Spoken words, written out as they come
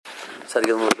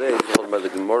By the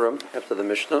Gemara after the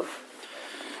Mishnah.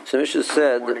 So the Mishnah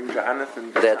said that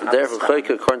the derech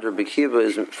l'chayka according to Rabbi Kiva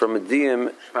is from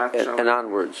Mediyim and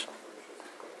onwards.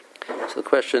 So the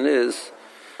question is,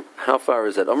 how far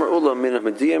is that? Amar Ula min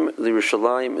Mediyim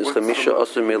l'Yerushalayim is chamisha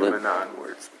asur milin.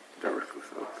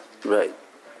 Right.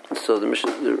 So the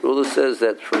Ula says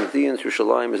that from Mediyim to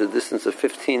Yerushalayim is a distance of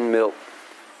 15 mil.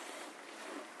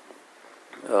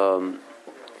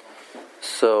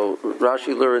 So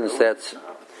Rashi learns that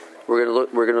we'll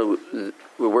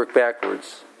work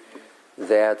backwards.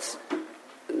 That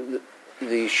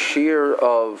the shear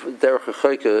of derech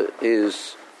l'chayka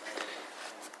is,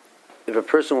 if a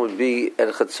person would be at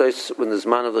a chatzos when the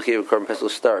zman of the chiyuv korban pesach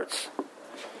starts,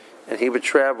 and he would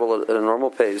travel at a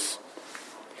normal pace,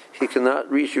 he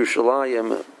cannot reach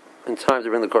Yerushalayim in time to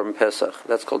bring the korban pesach.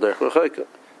 That's called derech l'chayka.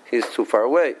 He's too far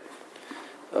away.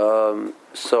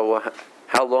 So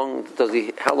how long does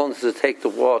it take to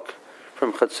walk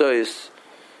from chatzos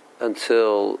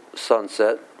until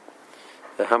sunset?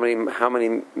 How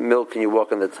many mil can you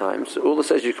walk in that time? So Ula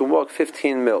says you can walk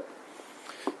 15 mil.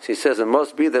 So he says it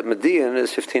must be that Median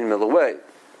is 15 mil away.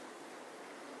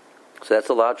 So that's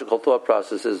a logical thought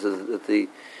process. Is that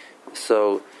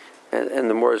and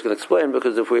the more is going to explain,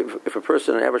 because if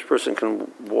an average person can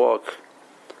walk,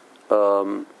 we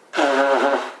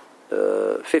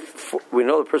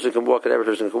know an average person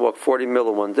can walk 40 mil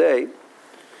in one day.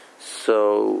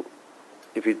 So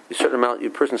if a certain amount,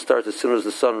 your person starts as soon as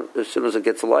it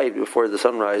gets light, before the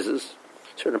sun rises.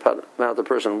 A certain amount the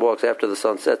person walks after the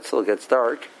sun sets till it gets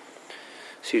dark.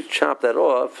 So you chop that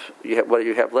off. What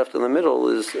you have left in the middle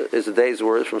is a day's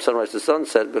worth from sunrise to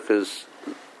sunset, because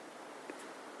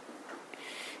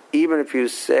even if you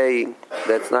say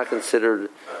that's not considered,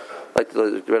 like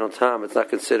the Rebbeinu Tam, it's not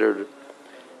considered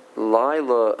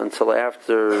Lila until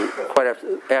quite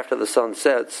after the sun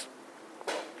sets.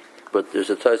 But there's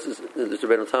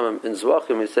Rebbeinu Tam in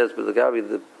Zvachim. He says, "But the Gabi,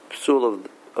 the psul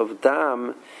of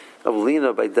dam, of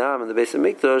lina by dam in the base of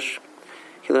Mikdash,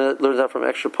 he learns out from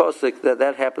extra pasuk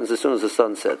that happens as soon as the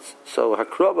sun sets. So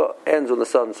hakrava ends when the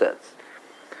sun sets.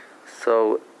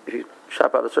 So if you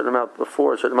chop out a certain amount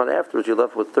before, a certain amount afterwards, you're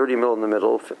left with 30 mil in the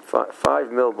middle,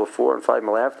 5 mil before and 5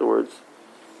 mil afterwards.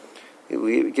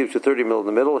 It gives you 30 mil in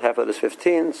the middle. Half of that is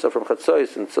 15. So from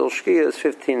chatzos until shkia is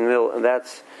 15 mil, and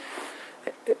that's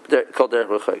called derech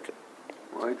l'chayka.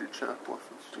 Why did you chop off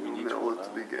the mil at the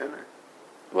beginning?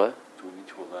 What? Do we need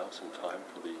to allow some time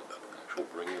for the actual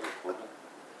bringing of the korban?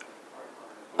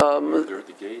 They're at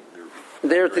the gate.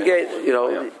 They're at the gate.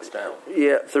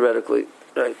 Yeah, theoretically,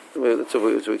 right? That's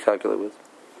what we calculate with.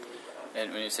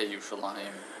 And when you say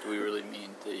Yerushalayim, do we really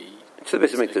mean the? It's the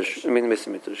Beis Hamikdash. I mean the Beis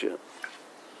Hamikdash, yeah.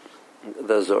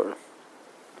 The Zohar.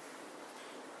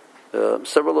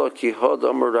 Several ki had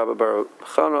Amar Rabbi Bar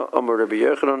Chana Amar Rabbi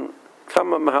Yochanan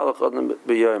Kama Mahalach Adam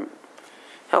B'Yom.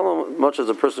 How much does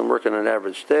a person work in an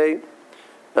average day?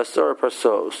 Asar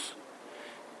parsos.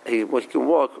 He can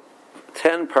walk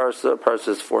 10 parsa. Parsa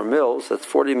is 4 mils. That's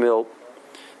 40 mil.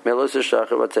 Melos Shachar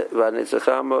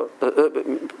Vanitzachama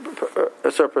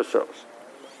Asar parsos.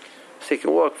 So he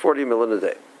can walk 40 mil in a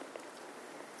day.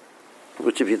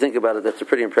 Which, if you think about it, that's a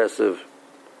pretty impressive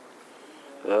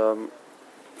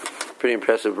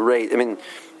rate. I mean,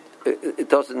 it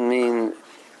doesn't mean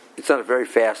it's not a very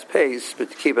fast pace, but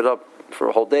to keep it up for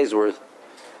a whole day's worth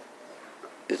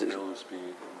is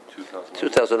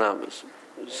 2,000 amos.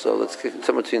 So let's get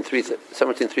somewhere between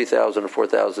 3,000 and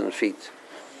 4,000 feet.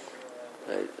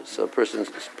 Right? So a person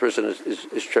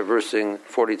is traversing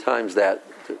 40 times that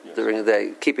during the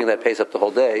day, keeping that pace up the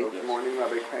whole day.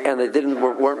 And they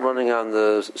weren't running on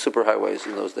the superhighways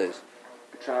in those days.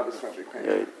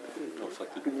 Right.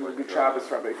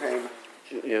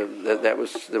 That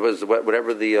was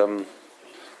whatever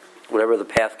the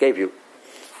path gave you.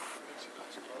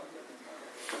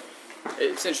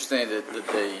 It's interesting that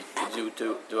they do it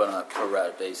on a pro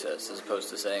rata basis, as opposed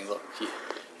to saying, look,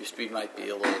 your speed might be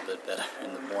a little bit better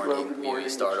in the morning. You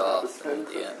start off and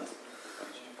at the end.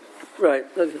 Right.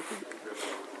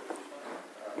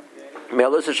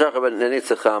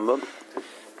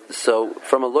 So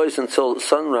from Alois until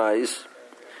sunrise,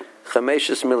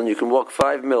 Chameshes mil, and you can walk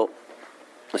 5 mil.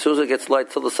 As soon as it gets light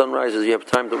till the sun rises, you have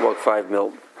time to walk 5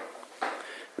 mil.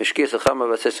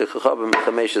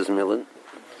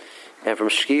 And from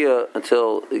Shkia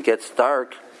until it gets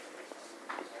dark,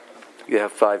 you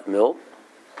have 5 mil.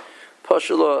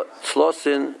 Pashula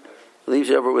Slosin leaves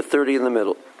you over with 30 in the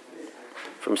middle,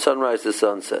 from sunrise to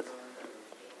sunset.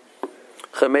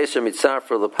 You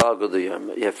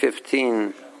have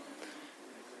 15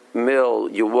 mil.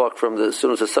 You walk from as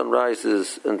soon as the sun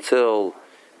rises until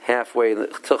halfway till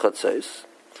Chatzos.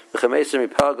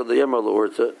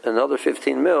 Another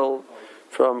 15 mil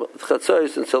from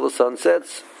Chatzos until the sun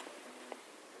sets.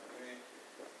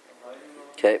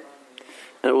 Okay.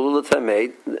 And Ula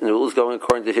Tameid, and Ula is going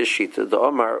according to his shita. The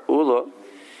Omar Ula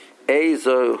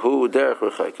Eza Hu Derech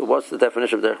Rechaika. What's the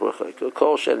definition of Derech Rechaika?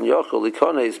 Kol Shen Yochel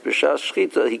Likones B'Shas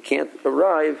Shchita. He can't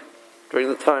arrive during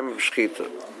the time of Shchita.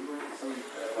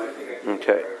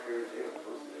 Okay.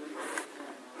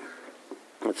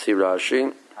 Let's see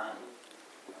Rashi.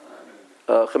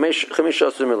 Chamish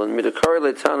Asur Milan Midakari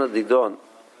Leitana Didon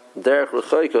Derech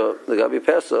Rechaika the Gabi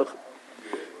Pesach.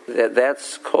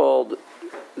 That's called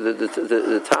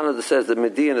the Tana that says that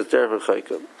Median is Derech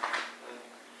Rechaika.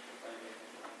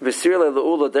 V'sirle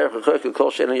le'ula derech rechaika kol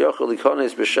she'ena yochel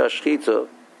likones b'shas shchita.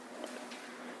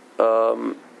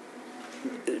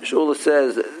 Shula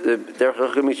says derech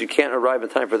rechaika means you can't arrive in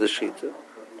time for the shchita.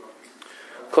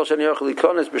 Kol she'ena yochel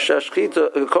likones b'shas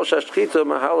shchita kol shas shchita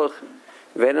mahalach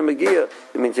v'ena megia.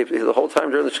 It means if the whole time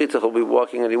during the shchita he'll be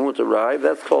walking and he won't arrive.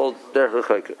 That's called derech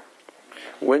rechaika.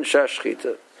 When shas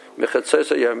shchita mechatzos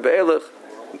hayom be'elach,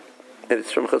 and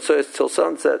it's from chatzos till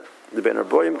sunset. The ben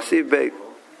arboim ksiv beit.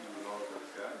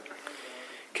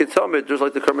 Kitamid, just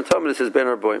like the Karban Tamid, it says Ben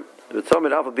Arboim. The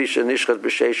Tamid Alpha Bisha Nishchat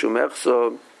B'Sheishu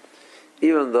Mechso.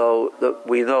 Even though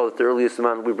we know that the earliest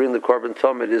amount we bring the Karban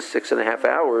Tamid is 6.5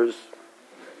 hours.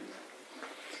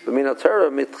 But Minatara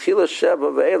Mitchila Sheva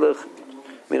Ve'elech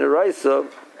Minaraisa.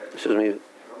 Excuse me.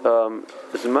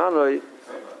 Zmanoi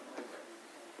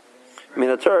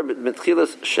Minatara Mitchila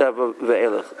Sheva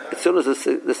Ve'elech. As soon as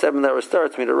the 7th hour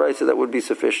starts, Minaraisa, that would be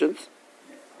sufficient.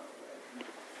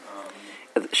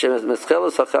 It's starting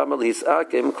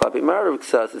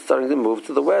to move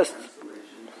to the west.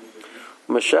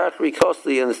 Mashachri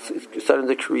Kosli, and it's starting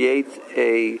to create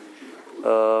a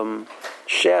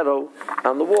shadow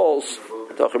on the walls.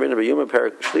 The Abraham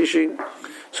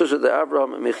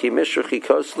Michi Mishrachi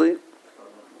Kosli.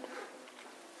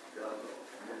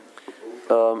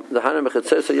 The Hana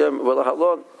Mechatzesa Yom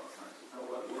Velahalon.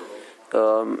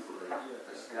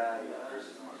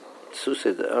 So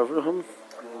said the Abraham.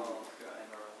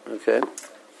 Okay.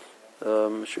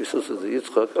 Should we still say the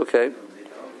Yitzchak? Okay.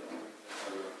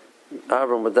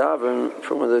 Avram Madavan,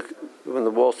 from when the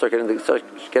walls start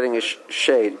getting a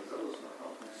shade,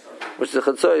 which is the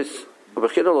Chatzos.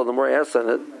 The more I ask on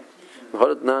it,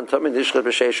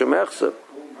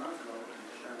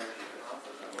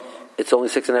 it's only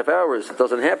 6.5 hours. It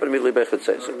doesn't happen immediately by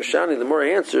Chatzos. So Shani, the more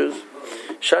he answers,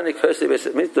 Shani Kosi Beis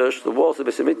Mikdash, the walls of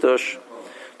Beis Mikdash,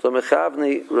 Lo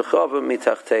Mechavni Rechavim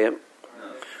Mitachteim.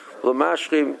 They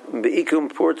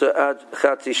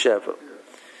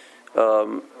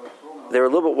were a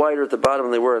little bit wider at the bottom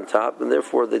than they were on top, and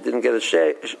therefore they didn't get a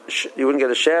you wouldn't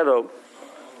get a shadow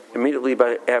immediately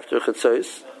after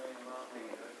Chatzos.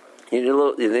 They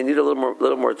need a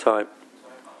little more time.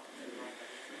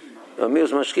 Mir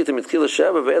was mashkita mit kila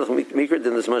shava ve'elch mikra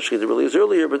than this mashkita really is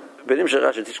earlier, but benim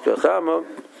sharash tishka chama,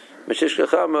 meshishka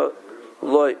chama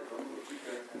loy.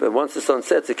 But once the sun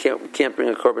sets, it can't bring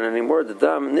a korban anymore. The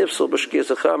dam nifsel b'shkiyas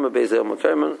achama bezel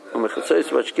makayman u'mechatzos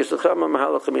b'shkiyas achama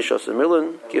mahalach chamishas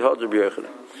milin kihad Rabbi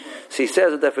Yochanan. So he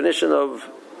says the definition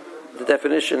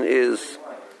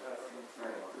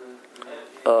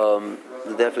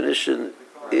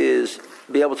is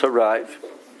be able to arrive,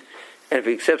 and if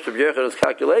he accepts Rabbi Yochanan's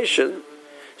calculation,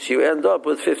 so you end up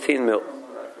with 15 mil.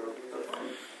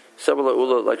 Sabala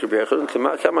ula like Rabbi Yochanan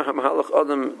kama mahalach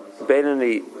adam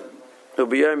beinani. So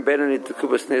the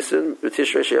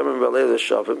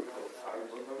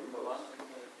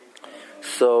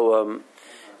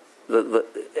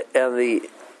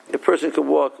person could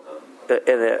walk in a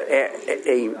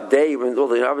day when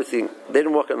obviously they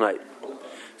didn't walk at night.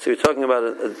 So you're talking about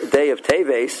a day of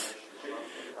Teves,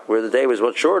 where the day was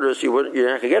much shorter, so you're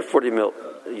not going to get 40 mil.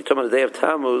 You're talking about a day of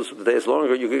Tammuz, the day is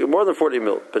longer, you could get more than 40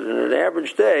 mil. But in an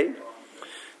average day,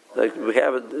 like we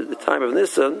have at the time of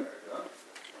Nisan,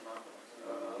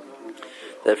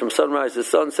 that from sunrise to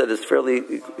sunset is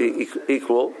fairly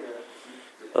equal,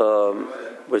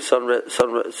 with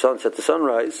sunset to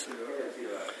sunrise.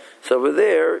 So over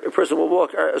there, a person will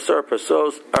walk Asar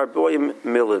Pasos, Arboim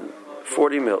Milin,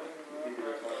 40 mil.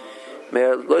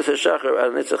 Lois HaShachar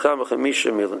Al Nitzacham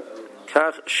Chamisha Milin.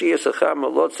 Kach Shias Acham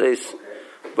Lotzeis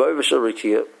Boivashal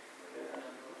Rikia.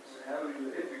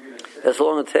 That's how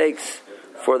long it takes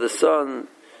for the sun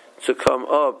to come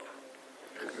up.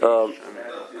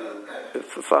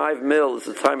 5 mil is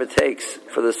the time it takes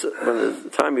for the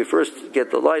time you first get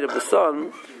the light of the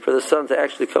sun, for the sun to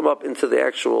actually come up into the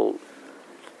actual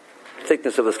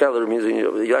thickness of the sky. Means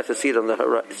you have to see it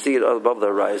above the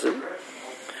horizon.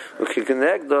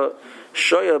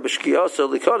 Shoya b'shkiyoso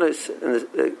likonis,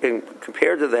 and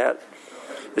compared to that,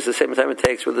 it's the same time it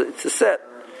takes for it's a set.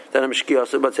 Then a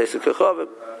mishkiyoso but says a kachavim.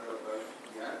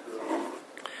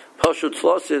 Pashut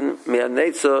tlosin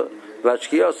mi'anetza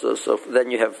v'ashkiyoso. So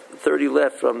then you have 30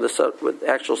 left from the sun, with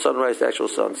actual sunrise to actual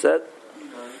sunset.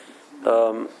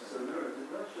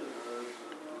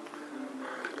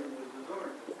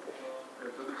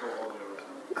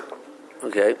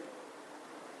 Okay.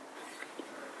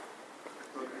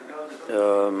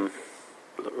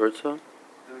 L'urta?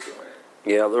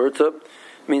 Yeah, l'urta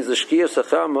means the shkia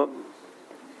sachama,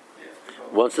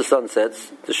 once the sun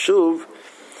sets, the shuv,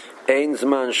 ein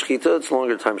zman shchita, it's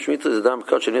longer time shmita, the dam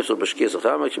kachin nifsel b'shkia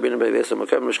sachama, kibina be'vesa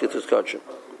makam b'shkita's kachin.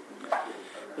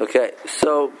 Okay,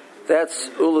 so that's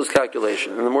Ula's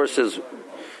calculation. And the Morse says,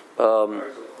 how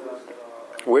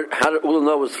did Ula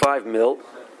know it was 5 mil?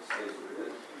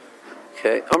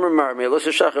 Okay, Amr Marmi,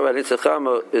 Elosa Shachar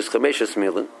Anitzachama is Chameshes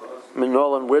Milin.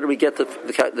 Minolan, where do we get the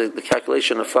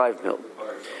calculation of 5 mil?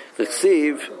 The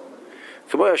Ksiv,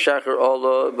 Kamoya Shachar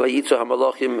Allah, Bayitza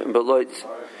Hamalachim, Beloit.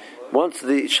 Once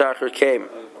the Shachar came,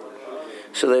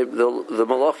 so the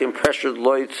Malachim pressured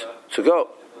Loit to go.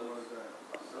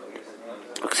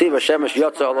 Ksiv Hashemesh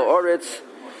Yotza Allah Oretz,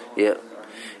 yeah.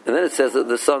 And then it says that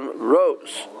the sun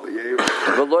rose.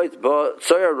 Beloit Ba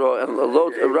Tzoyar Ro, and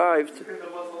Lot arrived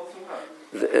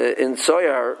in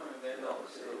Tzoyar.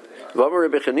 The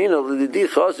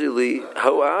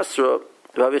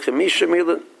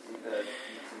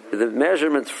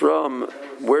measurement from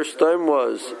where Stom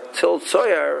was till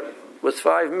Tzoyar was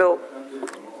 5 mil.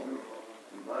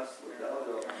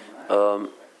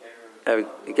 I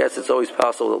guess it's always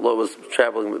possible that Lot was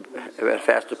traveling at a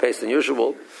faster pace than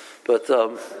usual, but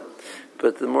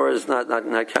the more is not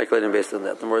calculating based on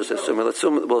that. The more is assuming.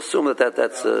 We'll assume that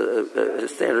that's a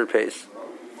standard pace.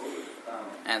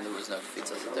 And there was no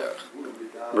Kfitzas Derech.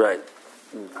 Right.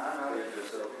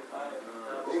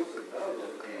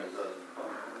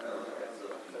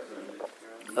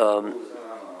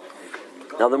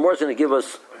 Now the more is going to give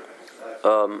us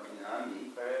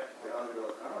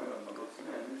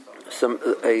some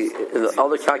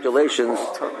other calculations.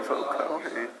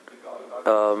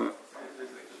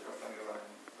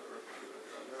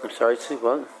 I'm sorry, see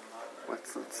what?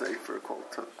 What's the sefer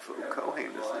called Tukfo Kohen?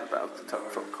 Is it about the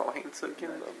Tukfo Kohen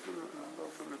again?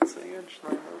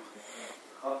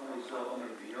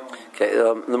 Okay,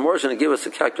 the more is going to give us the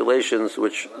calculations,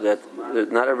 which that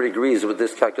not everybody agrees with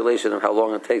this calculation of how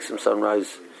long it takes from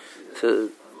sunrise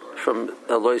from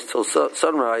Elois till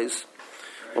sunrise.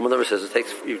 One of them says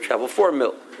you travel 4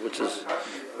 mil,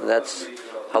 that's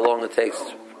how long it takes.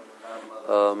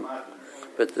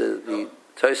 But the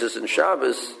Tosfos in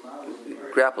Shabbos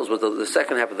grapples with the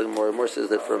second half of the Gemara. The Gemara says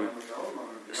that from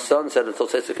sunset until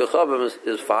Tzeitzei Kachavim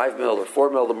is 5 mil or 4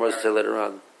 mil. The Gemara says later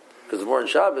on, because the Gemara in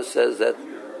Shabbos says that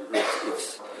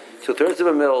it's 2/3 of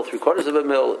a mil, 3/4 of a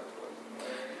mil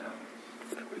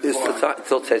is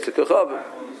till Tzeitzei Kachavim.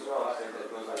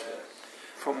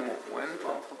 From when?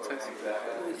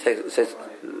 It says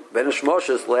Ben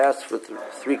Shmoshes lasts for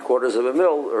 3/4 of a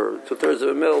mil or 2/3 of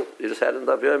a mil. You just had in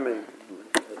Daf Yomi,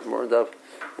 more in Daf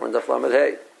Lamed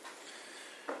Hey.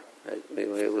 Right? We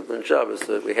learned Shabbos,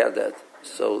 so we had that.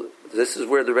 So this is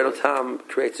where the Rebbe Tam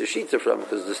creates a shita from,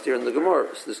 because the steer in the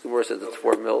Gemara. So this Gemara says it's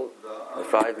 4 mil or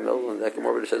 5 mil, and that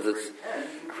Gemara says it's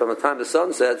from the time the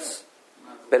sun sets,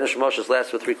 Ben Shmoshes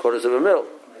lasts for 3/4 of a mil,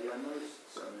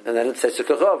 and then it says to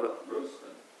Kachavim.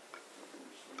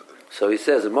 So he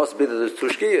says it must be that there's 2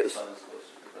 shkiyas.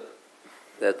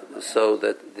 So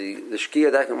that the shkiya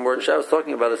that Gemara in Shabbos is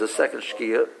talking about is the second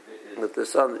shkiya, that the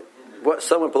sun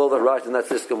went below the horizon, and that's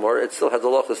this Gemara. It still has a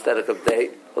halachic status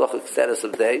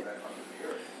of day,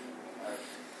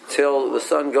 till the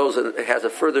sun goes and it has a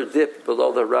further dip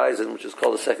below the horizon, which is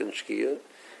called the second shkiya,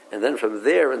 and then from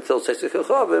there until Tzeitzei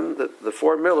Kachavim, the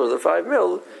 4 mil or the 5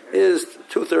 mil is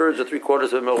 2/3 or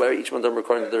 3/4 of a mil, where each one of them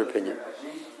according to their opinion.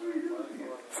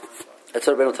 That's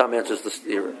how Rabbeinu Tam answers the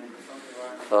steer.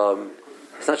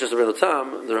 It's not just the Rabbeinu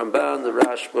Tam, the Ramban, the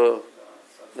Rashba,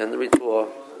 and the Ritva,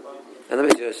 and the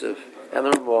Beis Yosef, and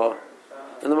the Ramah,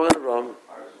 and the Magen Avraham,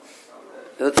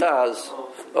 and the Taz,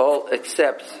 all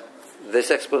accept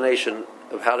this explanation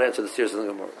of how to answer the steers in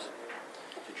the Gemaras.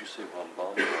 Did you say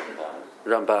Ramban or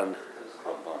Ramban.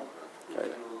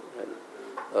 Right.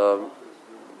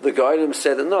 The Goyim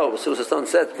said that no, as soon as the sun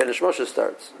sets, Penish Moshe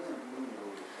starts.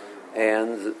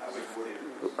 And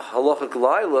Halachic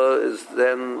Laila is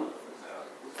then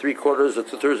 3/4 or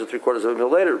 2/3 or 3/4 of a mil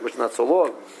later, which is not so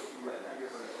long.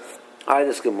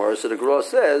 This Gemara, so the Gemara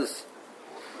says,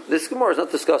 this Gemara is not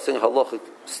discussing halachic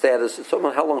status, it's talking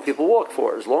about how long people walk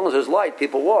for. As long as there's light,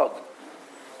 people walk.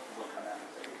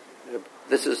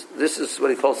 This is what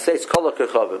he calls Seis Kol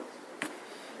HaKechavim.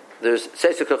 There's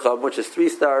Seis HaKechavim, which is 3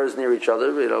 stars near each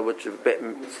other, which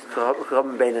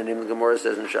Kechavim Beinanim, the Gemara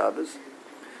says in Shabbos.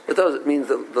 It means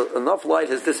that enough light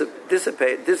has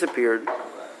disappeared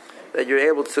that you're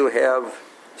able to have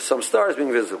some stars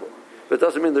being visible. But it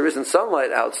doesn't mean there isn't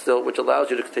sunlight out still, which allows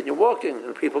you to continue walking,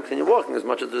 and people continue walking as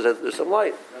much as there's some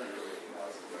light.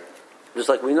 Just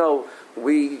like we know,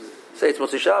 we say it's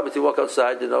Motzei Shabbos, you walk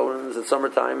outside, and it's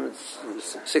summertime,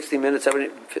 it's 60 minutes,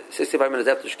 65 minutes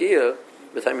after Shkia,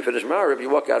 by the time you finish Ma'ariv, you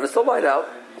walk out and it's still light out.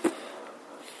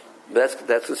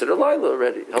 That's considered Laila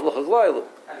already, Halachas Laila,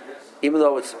 even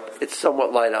though it's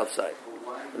somewhat light outside.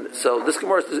 So this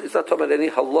Gemara, it's not talking about any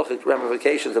halachic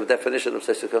ramifications of definition of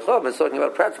Seis HaKechavim. It's talking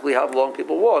about practically how long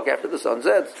people walk after the sun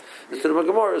sets. It's to the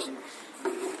Gemaras.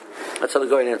 That's how the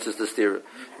Goyen answers this theory.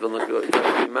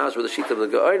 Mas with the sheet of the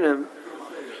Goyenim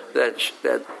that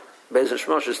Beis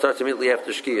Shmoshes starts immediately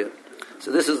after Shkia.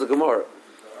 So this is the Gemara.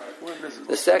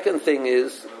 The second thing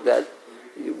is that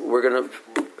we're going to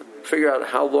figure out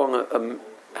how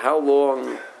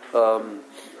long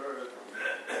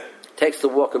takes to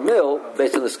walk a mil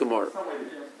based on this Gemara.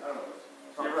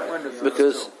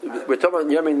 Because we're talking about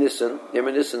Yom Nisan. Yom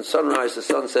Nisan, sunrise to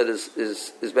sunset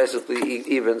is basically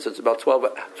even, so it's about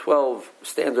 12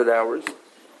 standard hours.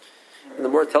 And the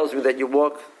Gemara tells me that you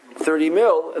walk 30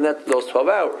 mil, and that's those 12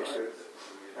 hours.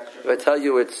 If I tell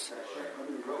you it's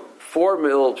 4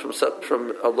 mil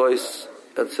from Alois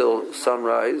until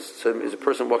sunrise, so a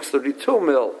person walks 32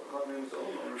 mil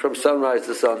from sunrise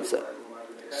to sunset.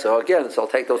 So again, I'll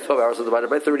take those 12 hours and divide it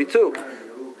by 32.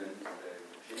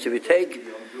 So if you take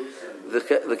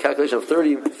the calculation of 30,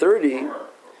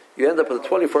 you end up with a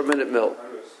 24-minute mil.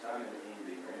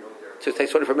 So it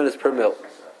takes 24 minutes per mil.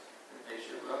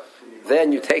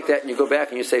 Then you take that and you go back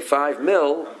and you say 5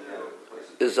 mil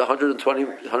is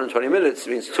 120 minutes.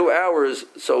 It means 2 hours.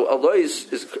 So Alois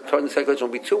is talking this calculation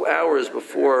will be 2 hours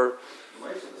before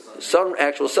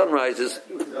actual sunrise is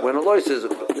when Alois is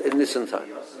in Nisan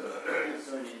time.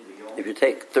 If you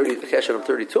take the keshet of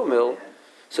 32 mil,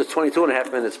 so it's 22 and a half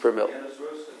minutes per mil.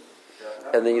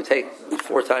 And then you take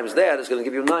 4 times that, it's going to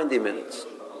give you 90 minutes.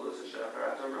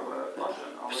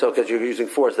 So because you're using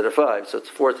 4 instead of 5, so it's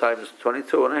 4 times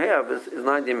 22 and a half is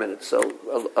 90 minutes. So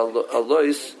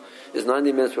Alois is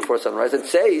 90 minutes before sunrise. It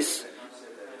says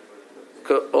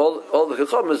all the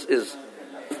Chacham is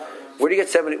where do you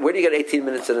get 18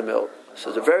 minutes in a mil? So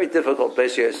it's a very difficult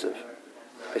Beis Yosef.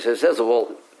 It says,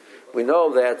 well, we know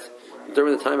that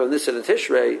during the time of Nisan and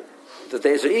Tishrei, the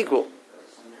days are equal.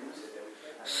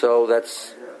 So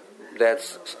that's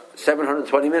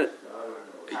 720 minutes.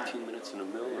 18 minutes in a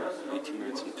mil, or 18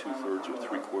 minutes and 2/3 or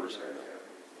 3/4 of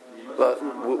a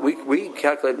mil? Well, we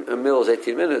calculate a mil as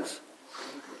 18 minutes.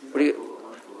 Where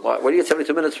do you get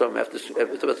 72 minutes from after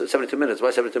 72 minutes?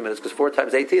 Why 72 minutes? Because 4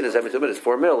 times 18 is 72 minutes.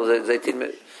 4 mil is 18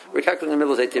 minutes. We're calculating the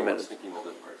mil as 18 minutes.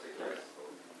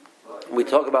 We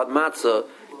talk about matzah.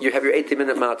 You have your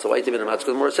 18-minute matzah. Why 18-minute matzah? Because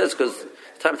the Gemara says because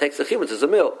the time it takes the chimutz is a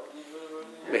mil.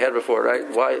 We had before, right?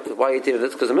 Why 18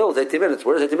 minutes? Because the mil is 18 minutes.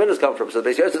 Where does 18 minutes come from? So the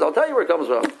Beis Yosef says, I'll tell you where it comes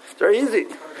from. It's very easy.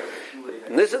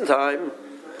 In this time,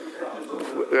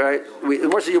 right? The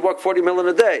Gemara says you walk 40 mil in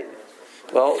a day.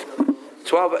 Well,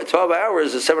 12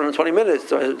 hours is 720 minutes.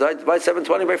 So divide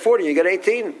 720 by 40, you get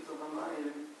 18.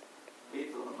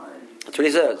 That's what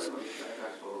he says.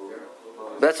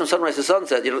 That's from sunrise to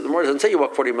sunset. The Gemara doesn't say you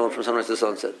walk 40 mil from sunrise to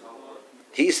sunset.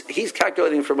 He's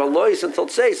calculating from Alois until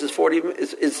Tseis is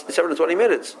 720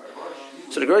 minutes.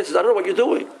 So the Gemara says, I don't know what you're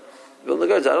doing. I don't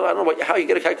know how you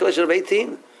get a calculation of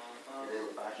 18.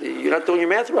 You're not doing your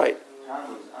math right.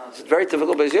 It's very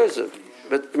difficult Beis Yosef.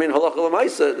 But halacha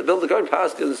l'maisa, the Vilna Gaon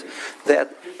paskins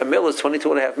that a mil is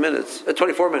 22 and a half minutes,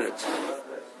 24 minutes.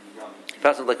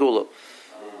 Paskin like ulu.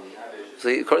 So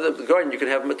according to the Gaon, you can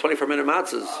have 24-minute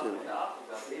matzahs.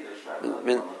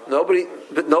 Nobody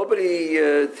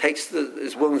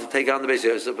is willing to take on the Beis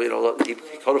Yosef. He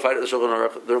codified it in the Shulchan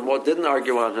Aruch. The Ramah didn't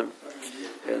argue on him,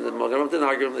 and the Ramah didn't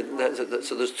argue on him.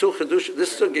 So there's 2 chedush.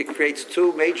 This sugya creates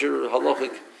 2 major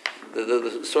halachic.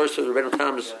 The source of the Rebbeinu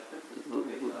Tam's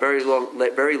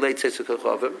very late Seis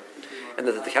HaKechavim, and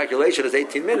that the calculation is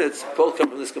 18 minutes. Both come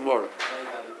from this Gemara.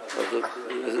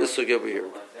 This sugya over here,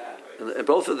 and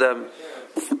both of them,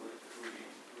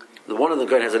 the one of them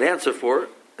has an answer for.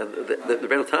 And the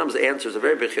Rebbeinu Tam's answer is a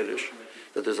very big chiddush,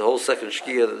 that there's a whole second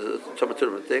shkia, the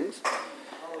Talmud things,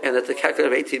 and that the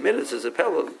calculation of 18 minutes is a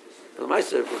pellet. And the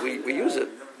Meister, we use it.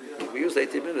 We use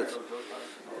 18 minutes.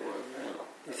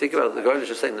 You think about it, the Goyen is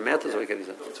just saying the math doesn't make any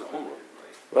sense. It's a home run.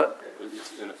 What?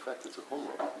 In effect, it's a home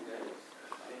run.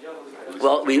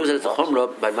 Well, we use it as a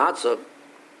chumrah by matzah.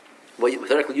 well, you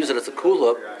theoretically use it as a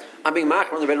kula. I'm being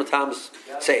machmer on the Rebbeinu Tam's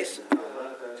says.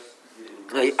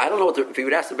 I don't know if you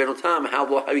would ask the Rebbeinu Tam how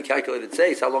he calculated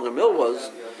says, how long a mill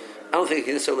was. I don't think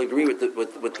he necessarily agree with the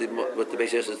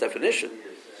Beis Yosef's definition.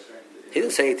 He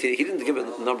didn't say he didn't give a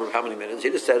number of how many minutes. He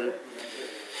just said,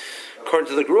 according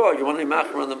to the Grua, you want to be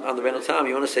machmer on the Rebbeinu Tam.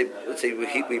 You want to say, let's say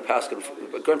we pass him.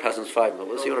 Going past him 5 mil.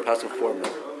 Let's say you want to pass him 4 mil.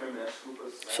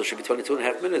 So it should be 22 and a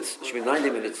half minutes. It should be 90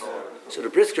 minutes. So the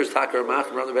briskers taka or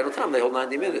machmer on the Rebbeinu Tam. They hold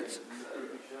 90 minutes.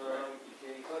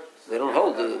 They don't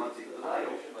hold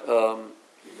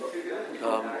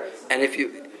and if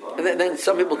you, and then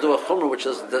some people do a chumrah which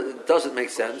doesn't make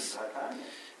sense.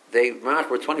 They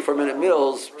machmer 24-minute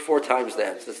mills 4 times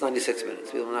that. So that's 96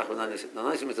 minutes. People machmer 96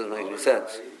 minutes doesn't make any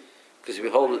sense because if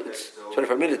you hold it, it's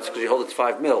 24 minutes because you hold it's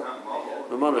 5 mil.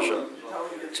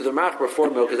 So they're machmer 4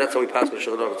 mil because that's how we pass the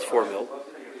shulchan. It's 4 mil,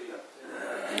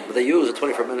 but they use a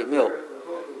 24-minute mill,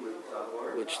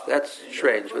 which that's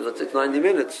strange. But it's 90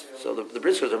 minutes. So the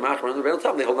briskers are machmer on the Rebbeinu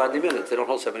Tam. They hold 90 minutes. They don't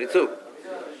hold 72.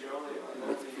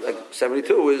 Like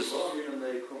 72 is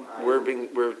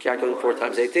we're calculating 4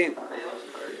 times 18.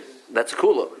 That's a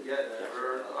kula.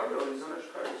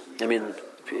 I mean,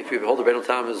 if you hold the Rebbeinu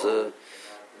Tam as a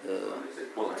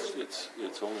well, it's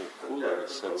only a kula in the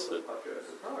sense that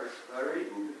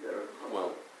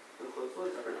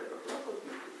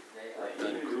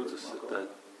that includes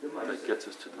that gets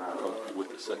us to with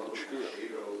the second shkia.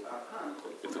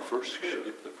 If the first shkia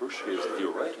is the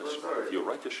oraita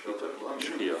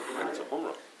shkia, and it's a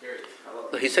humrah.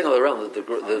 He's saying all around that the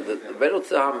Rebbeinu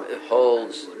Tam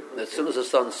holds that as soon as the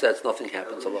sun sets, nothing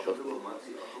happens.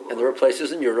 And there are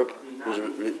places in Europe who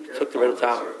took the Rebbeinu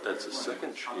Tam. That's the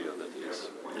second shkia that is.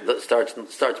 That starts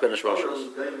Benish Roshos.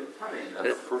 And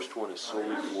the first one is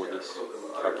solely for this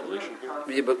calculation here?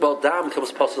 Yeah, but Dam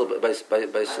becomes possible by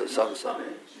sunset.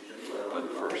 By the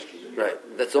first. Right.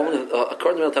 That's only,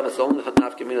 according to Rebbeinu Tam, it's the only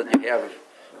nafkamina that you have.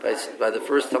 By the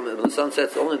first time when the sun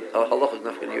sets, the only halachic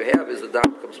nafkamina you have is the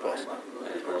Dam becomes possible.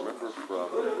 And I remember from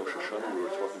Rosh Hashanah we were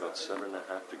talking about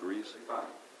 7.5 degrees.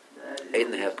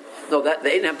 8.5. No, the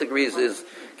 8.5 degrees is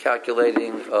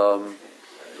calculating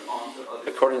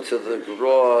according to the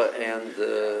Gura and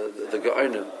the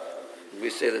Ga'anim. We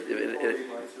say that in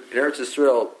Eretz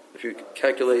Yisrael, if you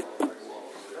calculate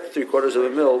 3/4 of a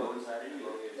mil,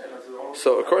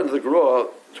 so according to the Gura,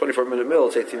 24-minute mill,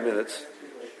 it's 18 minutes.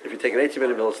 If you take an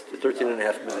 18-minute mill, it's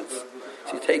 13.5 minutes.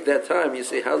 So you take that time, you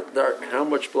say how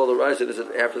much below the horizon is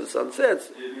it after the sun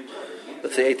sets?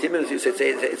 Let's say 18 minutes, you say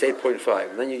it's 8.5.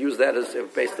 And then you use that as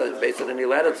based on any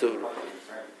latitude.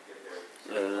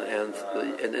 And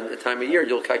the time of year,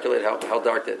 you'll calculate how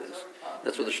dark that is.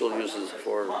 That's what the shul uses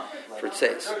for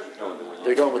tzeis.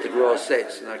 They're going with the Gura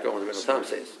tzeis, they're not going with the Rebbeinu Tam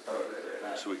tzeis.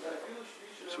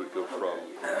 So we go from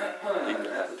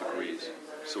 8.5 degrees.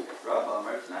 So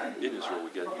in Israel we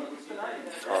get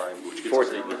time, which gets us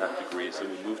 8.5 degrees, and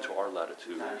we move to our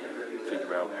latitude,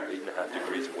 figure out 8.5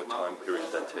 degrees and what time period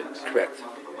that takes. Correct.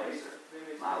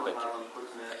 Thank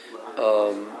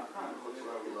you.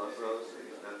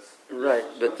 Right,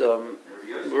 but if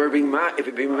you're being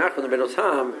machmer on the Rebbeinu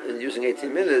Tam and using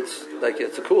 18 minutes, like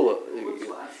it's a kula.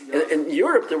 In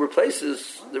Europe, there were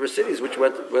cities which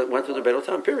went through the Rebbeinu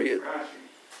Tam period.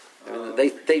 I mean,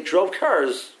 they drove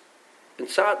cars in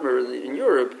Satmar in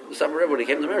Europe. Satmar Rebbe, when he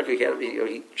came to America,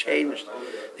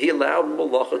 he allowed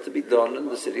malacha to be done in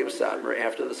the city of Satmar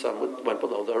after the sun went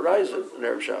below the horizon in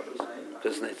Erev Shabbos,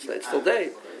 because it's still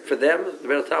day. For them, the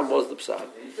Rebbeinu Tam was the psak,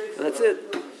 and that's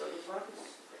it.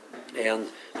 And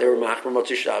they were machmer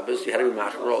Motzi Shabbos. You had to be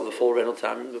machmer all the full Rebbeinu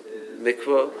Tam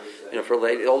mikvah, for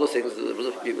lady, all those things.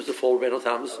 It was the full Rebbeinu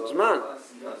Tam's zman.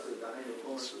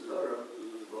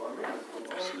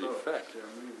 So the effect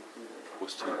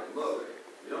was to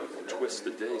twist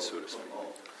the day, so to speak.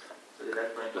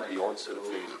 But the onset of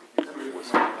things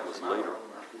was later.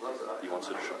 The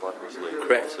onset of Shabbat was later.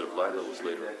 Correct. The onset of Laila was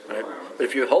later. Right. But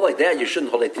if you hold like that, you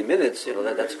shouldn't hold 18 minutes.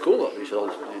 That's cooler. You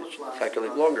should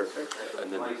calculate longer.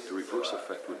 And then the reverse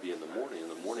effect would be in the morning. In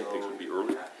the morning, things would be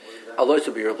earlier. Alois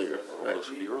would be earlier. Right. Alois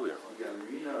would be earlier.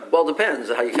 Well, it depends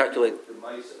how you calculate.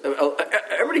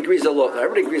 Everybody agrees on Alois.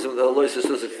 Everybody agrees on Alois as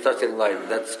soon as it starts getting light.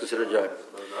 That's considered joy.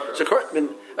 So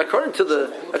according to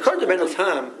Rebbeinu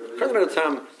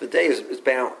Tam, the day is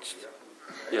balanced.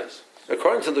 Yes.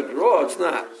 According to the Gura, it's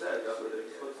not.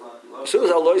 As soon as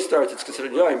Alois starts, it's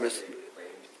considered Yoim,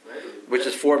 which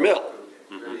is 4 mil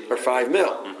or 5 mil.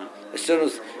 Mm-hmm. As soon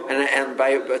as and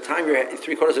by the time you're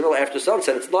 3/4 of a mil after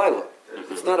sunset, it's Lila.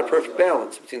 Mm-hmm. It's not a perfect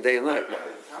balance between day and night.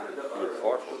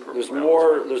 There's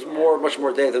much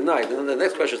more day than night. And then the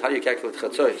next question is, how do you calculate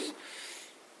Chatzois?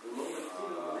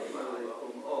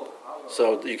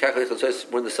 So you calculate Chatzos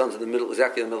when the sun's in the middle,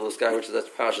 exactly in the middle of the sky, which is that's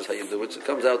Pashas how you do it. So it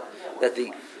comes out that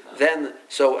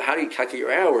so how do you calculate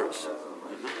your hours?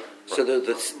 So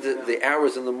the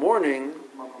hours in the morning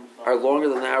are longer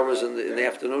than the hours in the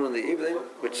afternoon and the evening,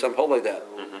 which some hold like that.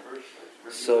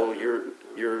 So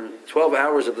your 12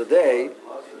 hours of the day,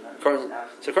 according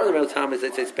to the amount of time, they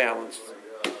say it's balanced,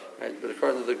 right? But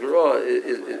according to the Gra,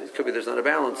 it could be there's not a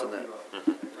balance in that.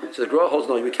 So the Gra holds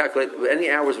no. You calculate any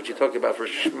hours which you talk about for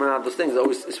Shema. Those things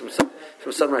always is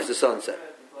from sunrise to sunset.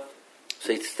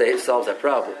 So it solves that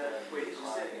problem.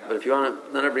 But if you want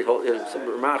to, not everybody hold some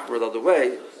Ramach were the other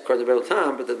way, according to the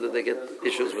time, but then they get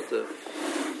issues with the.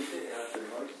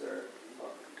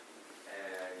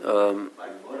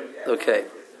 Okay.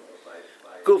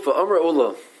 Gufa Amr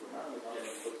Ula.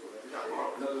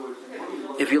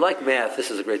 If you like math, this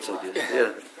is a great subject.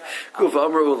 Yeah. Gufa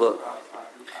Amr Ula.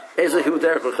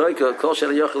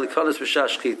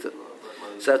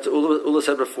 So that's Ula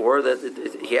said before that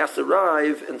he has to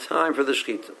arrive in time for the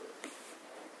shechita.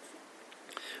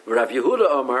 Rav Yehuda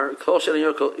Amar Kol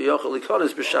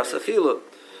B'Shas Achila.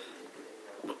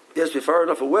 He has to be far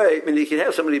enough away. I mean, he can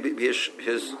have somebody be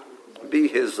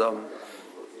his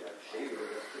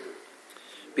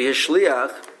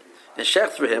shliach and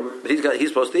shech for him, but he's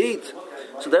supposed to eat.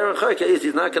 So the Aaron Chayka is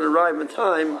he's not going to arrive in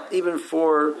time even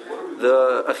for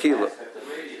the Achila.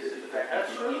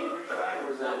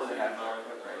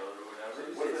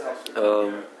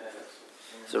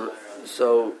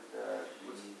 So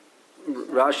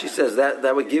Rashi says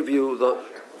that would give you the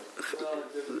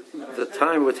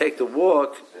time it would take to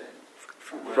walk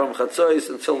from Chatzos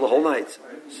until the whole night.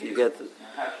 So you get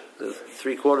the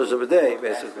 3/4 of a day,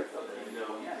 basically.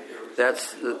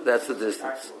 That's the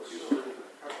distance.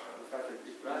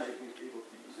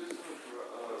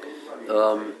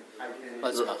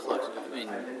 That's machlok. I mean,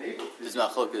 this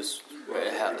machlok is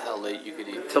how late you could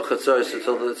eat. Till Chatzos,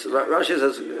 Rashi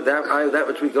says that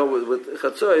which we go with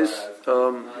Chatzos,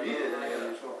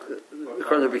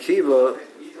 according to Bekiva,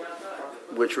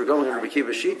 which we're going under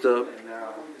Bekiva Shita,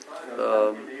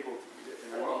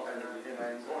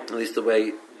 at least the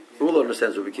way Ula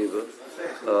understands what Bekiva,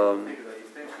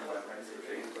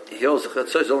 he holds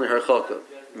Chatzos is only Harchaka.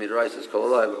 I mean, the rice is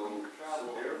called alive.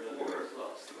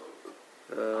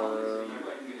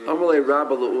 Amalei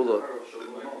Rabba Ula.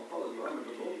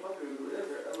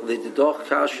 The Didoch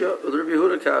Kasha or the Rabbi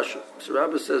Yehuda Kasha. So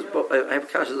Rabbi says, I have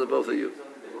Kashas of both of you.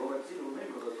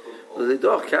 The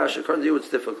Didoch Kasha, according to you, it's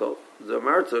difficult. The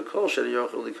Marta Kol Sheni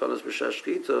Yochel Likonos B'Shash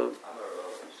Shechita.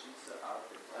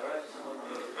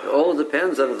 It all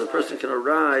depends on if the person can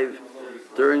arrive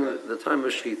during the time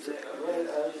of Shechita,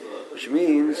 which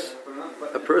means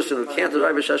a person who can't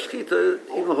arrive at Shashkita,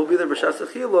 even though he'll be there B'Shas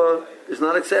Achila, is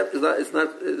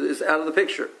out of the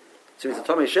picture. So it's a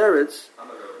Tomei Sheretz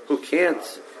who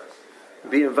can't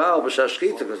be involved with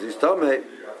Shashkita because he's Tomei.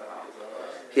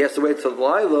 He has to wait till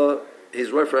Laila.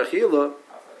 He's right for Achila.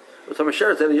 But Tomei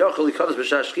Sheretz then Yochel he comes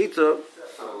B'Shashkita.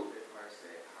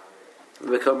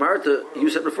 Because Marta, you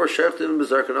said before Sheretz and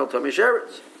Bezarkan al Tomei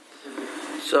Sheretz.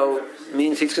 So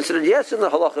means he's considered yes in the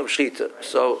halacha of shechita.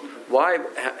 So why,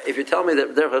 if you tell me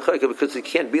that they're chayka because he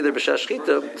can't be there b'shas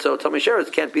shechita, so Tomei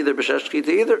Sheretz can't be there b'shas shechita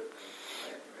either.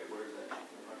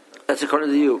 That's according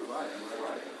to you.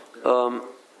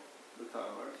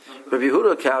 Rabbi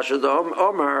Yehuda Kasha the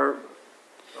Omar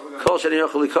Kol Sheni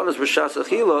Yochel Likonos B'Shas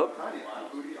Achila.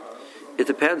 It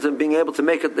depends on being able to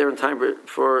make it there in time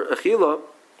for Achila.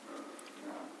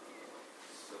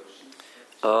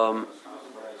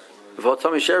 If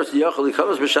Tomei Sheretz Yochel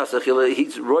Likonos B'Shas Achila,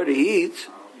 he's right to eat,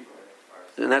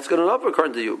 and that's good enough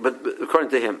according to you, but according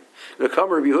to him. The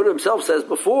Rabbi Yehuda himself says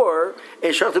before,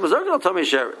 Ein Shartim Mazarkan al Tomei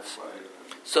Sheretz.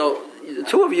 So the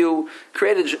two of you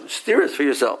created steeras for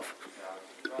yourself.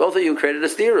 Both of you created a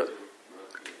steera.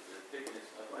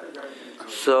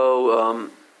 So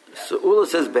Ula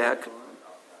says back,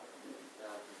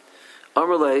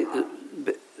 Amarle,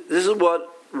 this is what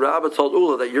Rabba told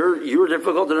Ula, that you're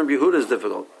difficult and Rabbi Yehuda is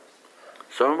difficult.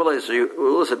 So Amarle,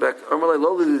 Ula said back, Amarle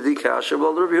loli di kasha,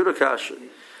 well Rabbi Yehuda kasha.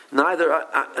 Neither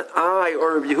I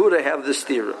or Rabbi Yehuda have this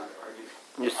steera.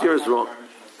 Your steera is wrong.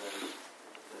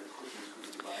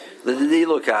 The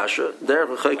Dilo Kasha, Derech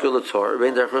L'Chayka L'Tor,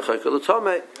 Vein Derech L'Chayka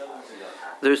L'Tomei.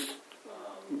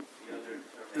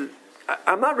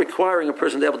 I'm not requiring a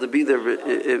person to be able to be there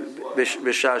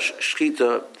B'Shash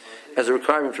Shchita as a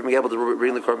requirement for being able to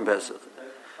bring the Korban Pesach.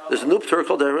 There's a new Torah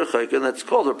called Derech L'Chayka, and that's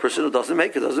called a person who doesn't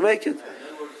make it. Tomei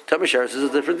Sheretz is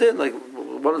a different thing. Like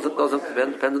one doesn't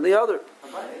depend on the other.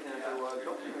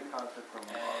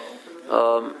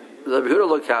 The Yehuda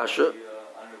Lo Kasha,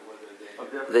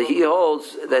 that he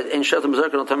holds that in Shetem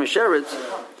Zerkan on Tomei Sheretz,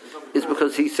 is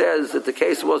because he says that the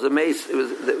case was a mace. It was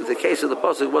the case of the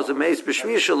pasuk was a mace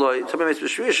b'shvi shaloi. Tamei mace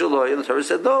b'shvi shaloi, and the Torah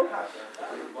said no.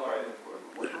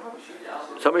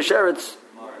 Tamei sheretz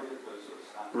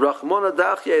rachmona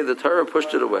dachye. The Torah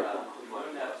pushed it away.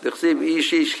 D'chsiv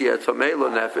ish ish ki tamei lo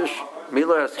nefesh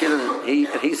milo askin.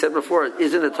 He said before,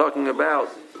 isn't it talking about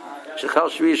shechal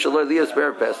shvi shaloi lias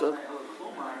ber pesach?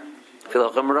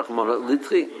 Filacham rachmona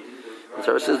litri. The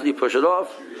Torah says you push it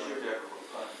off.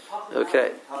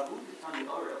 Okay.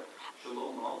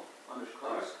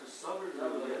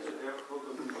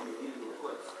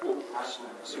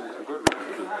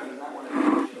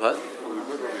 What?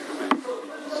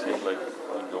 Seemed like, I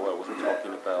wasn't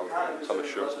talking about Tamei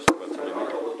Sheretz, it's about Tamei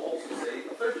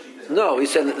Mason. No, he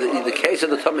said the case of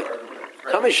the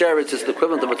Tamei Sheretz is the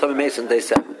equivalent of a Tamei Mason day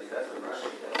 7.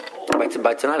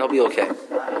 By tonight, he'll be okay.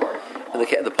 And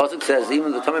the pasuk says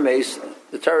even the Tamei Mason,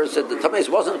 the Torah said the Tamei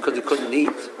Mason wasn't because he couldn't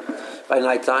eat by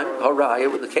nighttime. Haraya,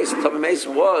 the case of Tamei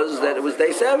Mason was that it was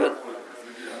day 7.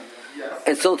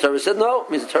 And still the Torah said no. It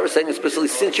means the Torah is saying explicitly,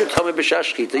 since you're Tamei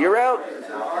b'shashkita, you're out.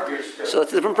 So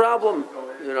that's a different problem.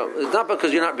 It's not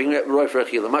because you're not being roy for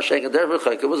achila. Mashayk and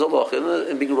derech it was a loch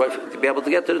and being roy to be able to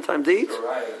get to the time to eat.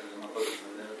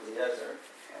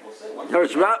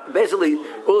 Basically,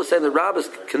 all is saying the Rab is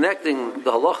connecting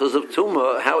the halachas of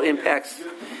Tumah, how it impacts,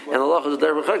 and the halachas of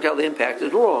derech how the impact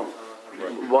is wrong.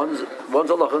 One's a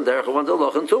halach and derech, one's a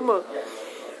halach and Tumah.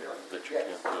 That you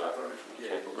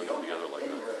can't bring them together like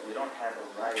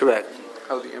that. Correct.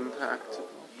 How the impact.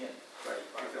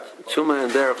 Tumah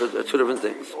and derech are two different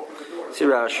things. See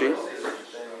Rashi.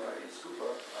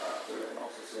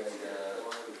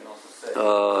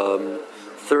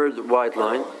 Third white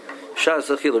line. Shas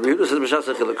achila. Yehuda says b'shas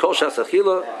achila. Kol shas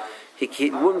achila. He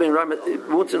wouldn't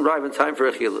arrive in time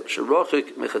for achila.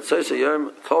 Sherochik mechatzos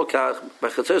hayom kol kach.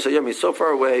 Mechatzos hayom. He's so far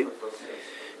away.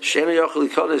 Shena yochel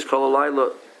ikonis kol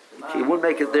alayla. He wouldn't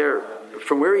make it there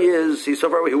from where he is. He's so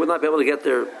far away. He would not be able to get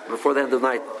there before the end of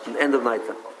night. End of night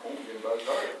time.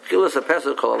 Chilas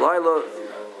hapesach kol alayla.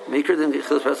 Mikra din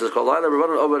chilas hapesach kol alayla.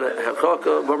 Rabbanan obed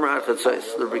hachaka bomer ad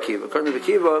chatzos. The Rekiva. According to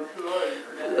Rekiva,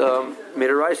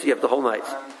 made a rice. You have the whole night.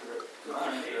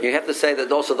 You have to say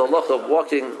that also the loch of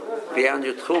walking beyond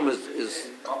your tchum is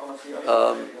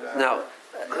now.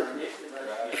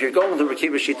 If you're going to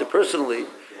Rekiva Shita personally,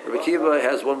 Rekiva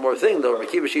has one more thing though.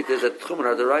 Rekiva Shita is that tchumen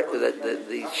are the right that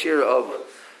the shear of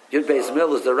Yud Beis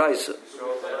Mil is the rice.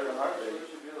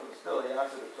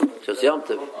 Just Yom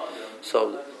Tov.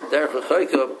 So derech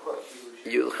l'chayka,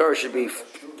 you should be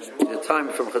the time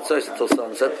from Chatzos until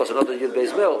sunset plus another Yud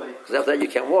Beis Mil, because after that you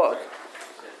can't walk.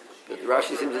 But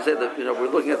Rashi seems to say that we're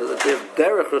looking at the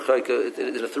derech l'chayka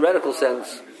in a theoretical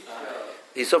sense.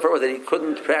 He's so far away that he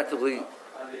couldn't practically,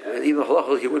 even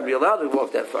halacha, he wouldn't be allowed to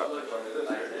walk that far.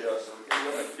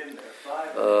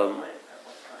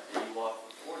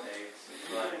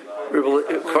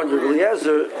 According to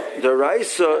Eliezer, the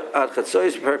Raisa at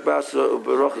Chatzos Perek Basa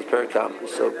Uberach is Perek Kam.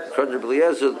 So according to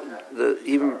Eliezer,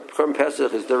 even Korban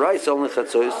Pesach is the Raisa only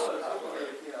Chatzos.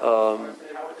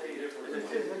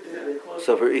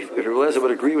 So if Eliezer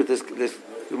would agree with this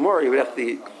Gemara, he would have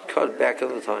to cut back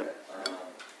on the time.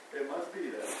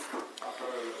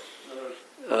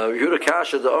 Yehuda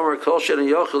Kasha the Omer Kol Shen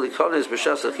Yochel Ikonis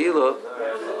B'Shas Achila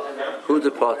Hu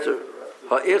Depater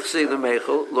Ha'Ichsi the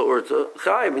Meichel LaUrta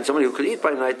Chayiv. I mean, somebody who could eat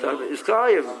by nighttime is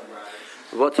Chayiv.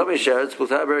 What Tamei Sheretz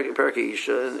Pulta Perek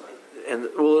Isha and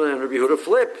Ula and Rabbi Yehuda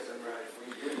flip.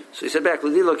 So he said back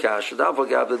L'Dilo Kasha Davol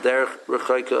Gav the Derech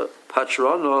Rechayka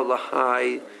Patrono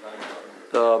Lahai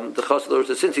the Chas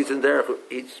LaUrta. Since he's in Derech,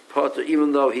 he's Pater,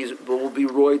 even though he will be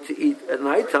roy to eat at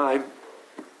nighttime.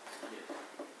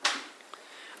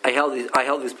 I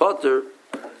held his potter.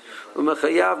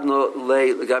 Umechayavno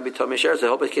lay legabi Tamei Sheretz. I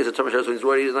hope in case of Tamei Sheretz when he's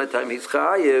ready at night time he's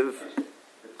chayiv.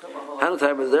 Hanu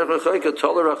time is derech l'chayka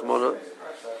toler rachmona.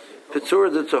 Petur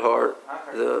the tahar.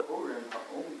 The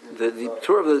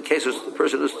petur of the case was the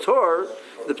person who's tor.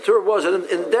 The petur was in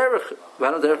derech.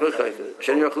 Hanu derech l'chayka.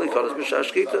 Sheni yochli kolas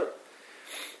b'shashkita.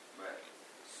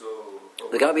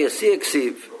 Legabi asiyah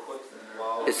ksiv.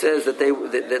 It says that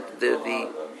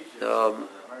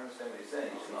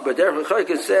but Derech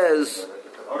L'Chayka says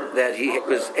that he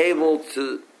wasn't able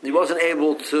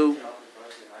to.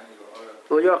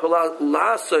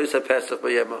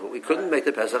 He couldn't make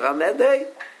the Pesach on that day.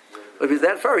 If he's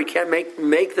that far, he can't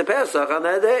make the Pesach on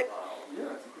that day.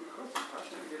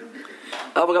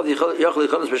 The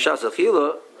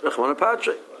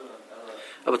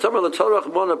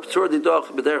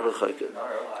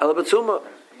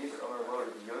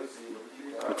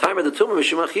time of the tumah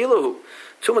mishum achilahu.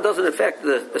 Tumah doesn't affect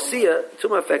the asiyah.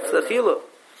 Tumah affects the achilah.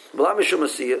 B'la mishum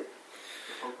asiyah.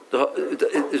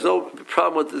 There's no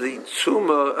problem with the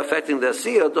tumah affecting the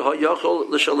asiyah.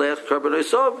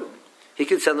 He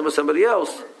could send them with somebody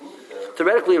else.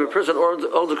 Theoretically, if a person owns the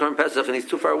Korban Pesach and he's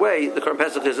too far away, the Korban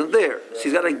Pesach isn't there. So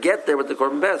he's got to get there with the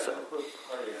Korban Pesach.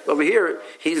 Over here,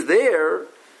 he's there.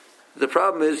 The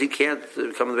problem is he can't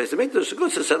come to the base of Mikdash. So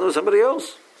good, so send him with somebody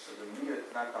else.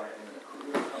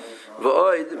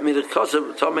 V'oid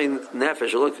midikasav tamei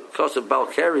nefesh. Look, kasav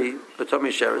balkari, but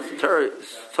tamei sheretz. The Torah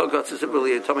talks about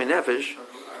specifically a tamei nefesh,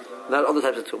 not other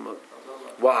types of tumah.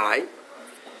 Why?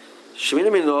 The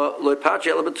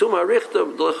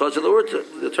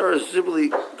Torah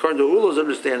simply, according to Ula's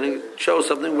understanding, shows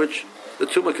something which the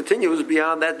tumah continues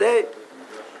beyond that day.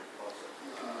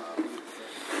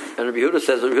 And Rabbi Yehuda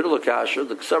says, Rabbi Yehuda Lakasha,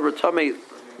 the Ksavar Tamei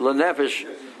Lanefesh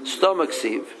stomach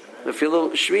sieve,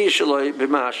 Mefilu Shvi Shaloi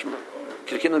B'mashma.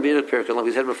 Like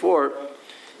we said before,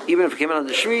 even if it came out on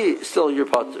the Shvi, still you're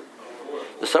potter.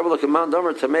 The Sabbath command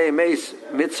Domer Tamei Meis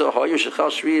Mitzvah Hayu Shechal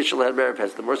Shvi Shalad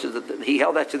Berapes. The Mercy that he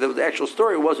held that to the actual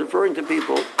story was referring to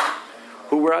people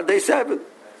who were on day 7.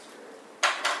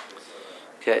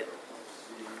 Okay.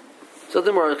 So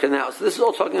the more now. So this is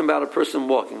all talking about a person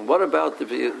walking. What about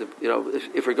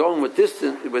if we're going with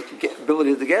distance, with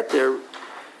ability to get there?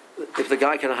 If the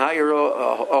guy can hire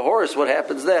a horse, what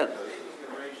happens then?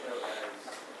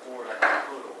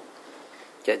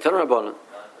 Okay, turn Rabbanan.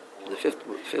 The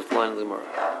fifth line of the Gemara.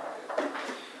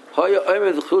 A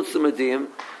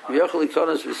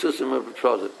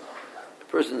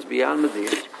person's beyond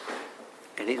Mediyim,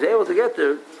 and he's able to get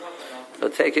there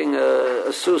taking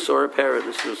a sus or a parrot.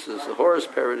 A sus is a horse,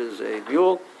 parrot is a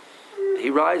mule. He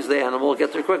rides the animal,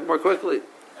 get there more quickly.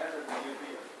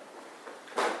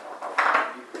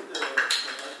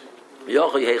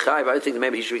 I think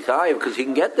maybe he should be chayiv because he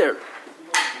can get there.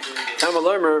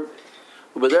 Kamalamer.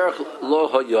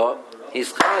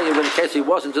 He's chayiv in case he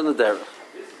wasn't in the derech.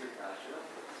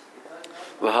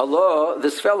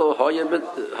 This fellow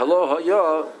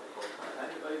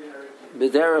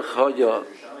b'derech.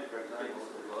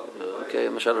 Okay,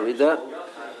 I'm trying to read that.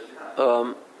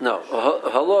 No,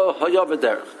 halo haya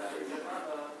b'derech.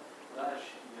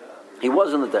 He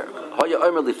was in the derech. Haya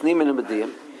omer lifnim in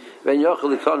mediyim. When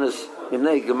yochel ikonis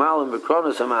imnei gemalim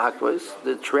v'kronis ha'ma'akvos,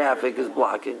 the traffic is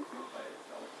blocking.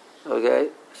 Okay,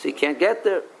 so he can't get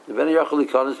there. So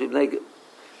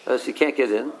he can't get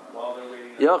in.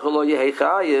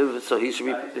 So he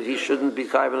shouldn't be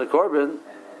chayiv in the korban.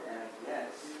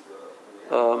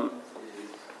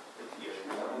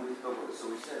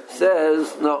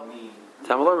 Says no.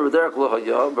 He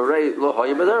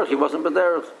wasn't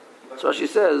b'derech. So she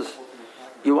says,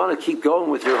 you want to keep going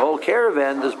with your whole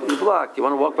caravan. You're blocked. You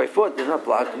want to walk by foot. You're not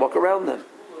blocked. Walk around them.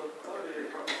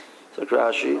 So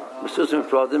Rashi,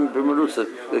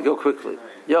 they go quickly.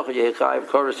 You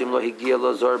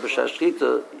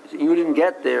didn't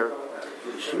get there.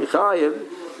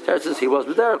 Says he was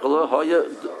b'derech.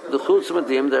 The chutz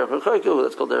medim derech l'chayka.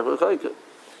 That's called derech l'chayka.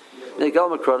 Negal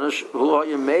makronish who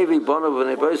you maybe bonav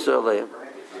v'nei boisa aleim.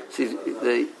 See,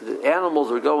 the animals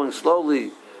were going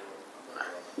slowly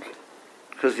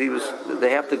because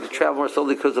they have to travel more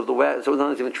slowly because of the wagon. So it's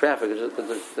not even traffic. It's just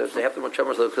because they have to travel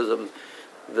more slowly because of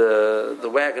the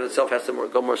wagon itself has to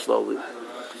go more slowly.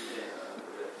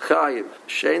 Chayiv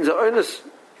shein za'onis.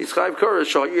 He's chayiv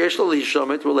koresh.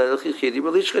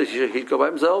 He'd go by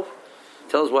himself.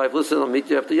 Tell his wife, "Listen, I'll meet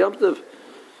you after Yom Tov."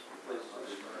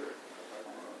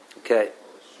 Okay.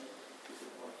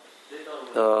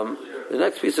 The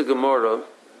next piece of Gemara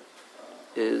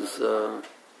is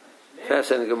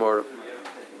fascinating Gemara.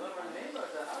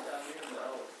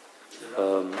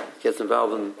 Gets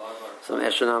involved in some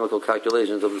astronomical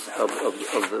calculations of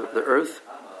the Earth,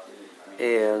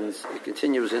 and it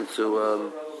continues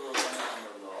into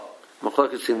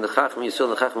Machlokes in the Chacham Yisrael,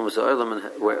 the Chacham Yisrael,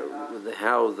 and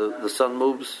how the sun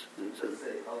moves. It's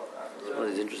one of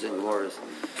these interesting Gemaras.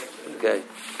 Okay,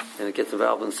 and it gets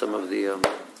involved in some of the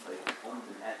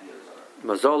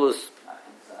Mazolas.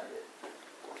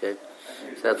 Okay,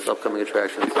 so that's upcoming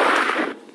attractions.